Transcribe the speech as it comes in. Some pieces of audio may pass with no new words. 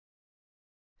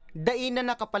Dain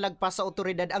na nakapalagpas sa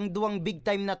otoridad ang duwang big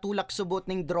time na tulak subot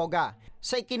ning droga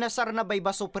sa ikinasar na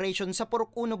bypass operation sa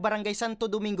Purok 1 Barangay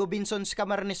Santo Domingo, Vinsons,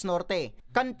 Camarines Norte.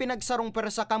 Kan pinagsarong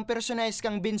persa kang personalis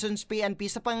kang Vinsons PNP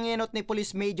sa pangenot ni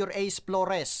Police Major Ace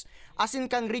Flores,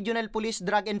 asin kang Regional Police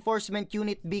Drug Enforcement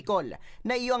Unit Bicol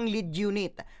na iyo ang lead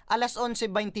unit, alas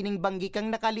 11:20 ning banggi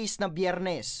kang nakalis na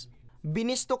Biyernes.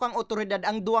 Binisto kang otoridad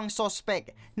ang duwang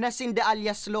sospek na sinda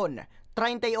alias Lon,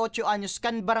 38 anyos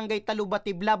kan Barangay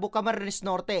Talubati, Blabo, Camarines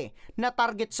Norte, na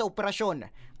target sa operasyon.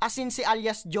 Asin si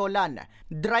alias Jolan,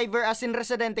 driver asin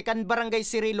residente kan Barangay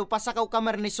Cirilo, Pasakaw,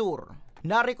 Camarines Sur.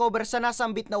 Na-recover sa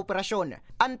nasambit na operasyon,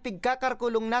 ang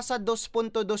pigkakarkulong nasa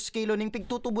 2.2 kilo ning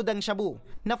pigtutubudang shabu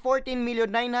na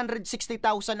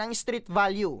 14,960,000 ang street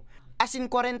value.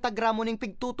 Asin 40 gramo ning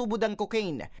pigtutubudang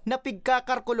cocaine na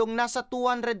pigkakarkulong nasa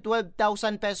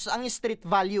 212,000 pesos ang street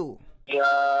value.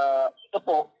 Ito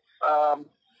po,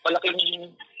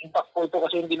 malaking impact po ito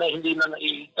kasi hindi na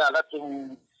naikalat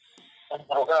yung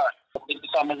droga.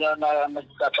 Kasama niya na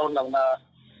nagkataon lang na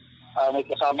may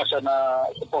kasama siya na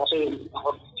ito po kasi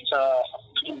sa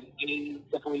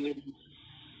ito po yung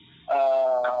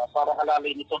parang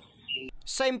halalay nito.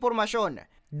 Sa impormasyon,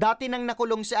 dati nang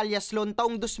nakulong si alias Lon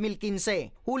taong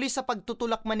 2015, huli sa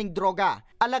pagtutulak maning droga,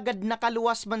 alagad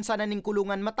nakaluwas man sana ning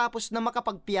kulungan matapos na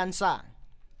makapagpiyansa.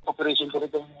 Operation ko rin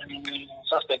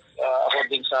suspect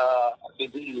according sa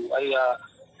PDU ay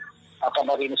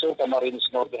Camarines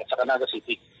Norte at saka Naga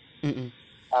City.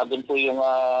 Doon po yung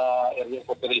area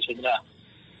of operation niya.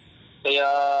 Kaya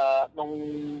nung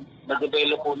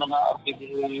nag-develop po ng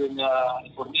PDU yung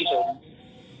information,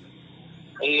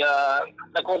 ay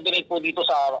nag-coordinate po dito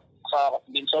sa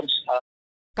Vinsons.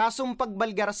 Kasong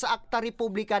pagbalgar sa Akta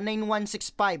Republika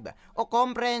 9165 o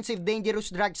Comprehensive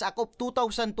Dangerous Drugs Act of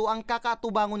 2002 ang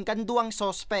kakatubangon kan duwang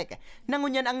sospek.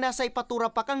 Nangunyan ang nasa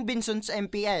ipatura pa kang Vinsons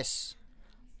MPS.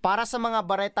 Para sa mga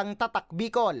baretang tatak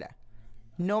Bicol,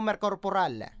 Nomer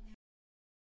Corporal.